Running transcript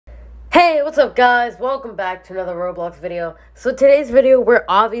Hey, what's up guys? Welcome back to another Roblox video. So today's video, we're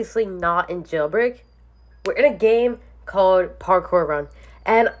obviously not in Jailbreak. We're in a game called Parkour Run.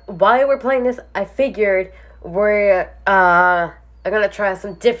 And while we're playing this, I figured we're gonna try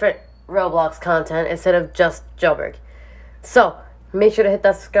some different Roblox content instead of just Jailbreak. So, make sure to hit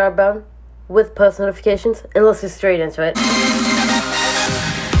that subscribe button with post notifications, and let's get straight into it.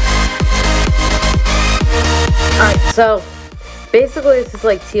 Alright, so basically, it's just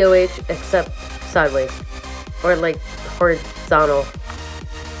like TOH, except sideways. Or like horizontal.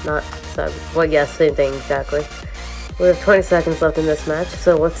 Not sideways. Well, yes, same thing, exactly. We have 20 seconds left in this match,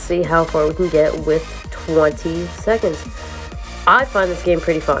 so let's see how far we can get with 20 seconds. I find this game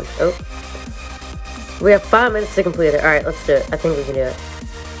pretty fun. Oh. We have 5 minutes to complete it. Alright, let's do it. I think we can do it.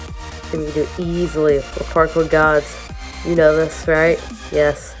 I think we can do it easily. We're parkour gods. You know this, right?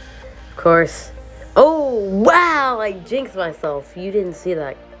 Yes. Of course. Oh, wow! I jinxed myself. You didn't see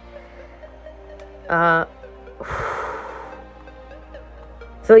that.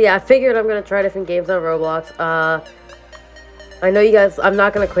 So yeah, I figured I'm gonna try different games on Roblox. I know you guys, I'm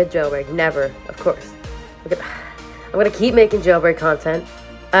not gonna quit Jailbreak. Never, of course. I'm gonna keep making Jailbreak content,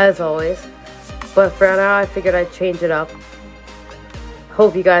 as always. But for now, I figured I'd change it up.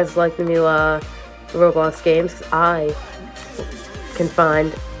 Hope you guys like the new Roblox games, because I can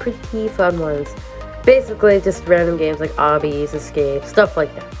find pretty fun ones. Basically, just random games like Obbies, Escape, stuff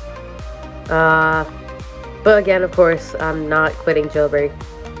like that. But again, of course, I'm not quitting Jailbreak.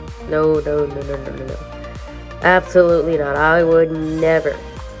 No. Absolutely not. I would never.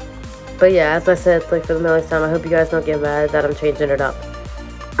 But yeah, as I said, like for the millionth time, I hope you guys don't get mad that I'm changing it up.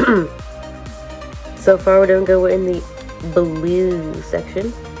 So far, we're doing good in the blue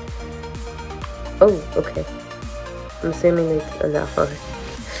section. Oh, okay. I'm assuming it's enough. Okay.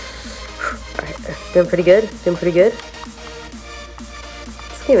 Alright, doing pretty good. Doing pretty good.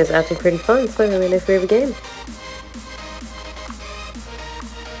 This game is actually pretty fun. It's like my favorite game.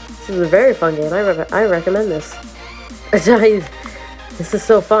 This is a very fun game. I recommend this. This is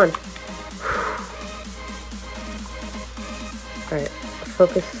so fun. Alright,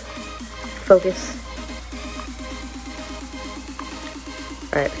 focus. Focus.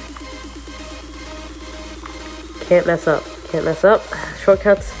 Alright. Can't mess up. Can't mess up.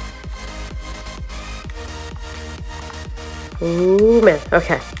 Shortcuts. Ooh, man.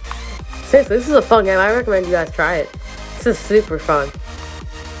 Okay. Seriously, this is a fun game. I recommend you guys try it. This is super fun.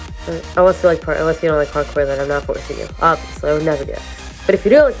 Unless you don't like parkour, then I'm not forcing you. Obviously, I would never do it. But if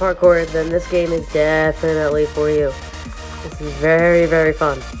you do like parkour, then this game is definitely for you. This is very, very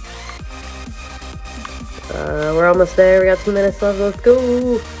fun. We're almost there. We got 2 minutes left. Let's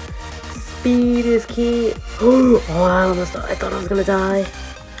go. Speed is key. Oh, I thought I was gonna die.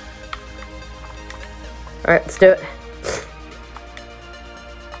 Alright, let's do it.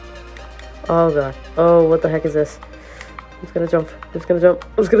 Oh god. Oh, what the heck is this? I'm just gonna jump. I'm just gonna jump.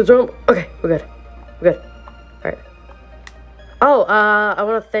 Okay, we're good. We're good. Alright. Oh, I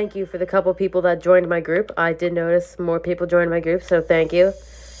want to thank you for the couple people that joined my group. I did notice more people joined my group, so thank you.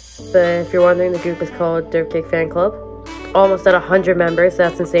 But if you're wondering, the group is called DerpCakeFanClub. Almost at 100 members.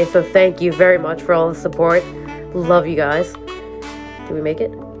 That's insane. So thank you very much for all the support. Love you guys. Did we make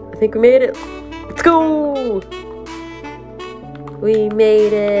it? I think we made it. Let's go! We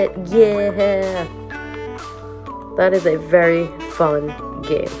made it, yeah! That is a very fun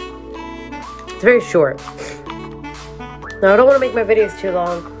game. It's very short. Now, I don't want to make my videos too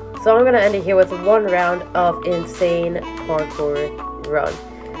long, so I'm going to end it here with 1 round of insane parkour run.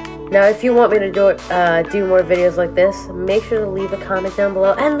 Now, if you want me to do more videos like this, make sure to leave a comment down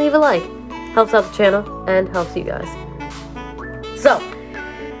below and leave a like. Helps out the channel and helps you guys. So,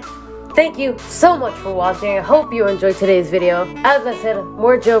 thank you so much for watching. I hope you enjoyed today's video. As I said,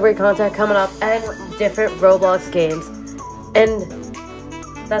 more Jailbreak content coming up and different Roblox games. And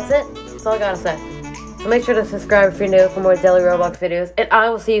that's it. That's all I gotta say. So make sure to subscribe if you're new for more daily Roblox videos. And I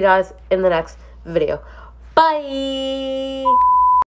will see you guys in the next video. Bye!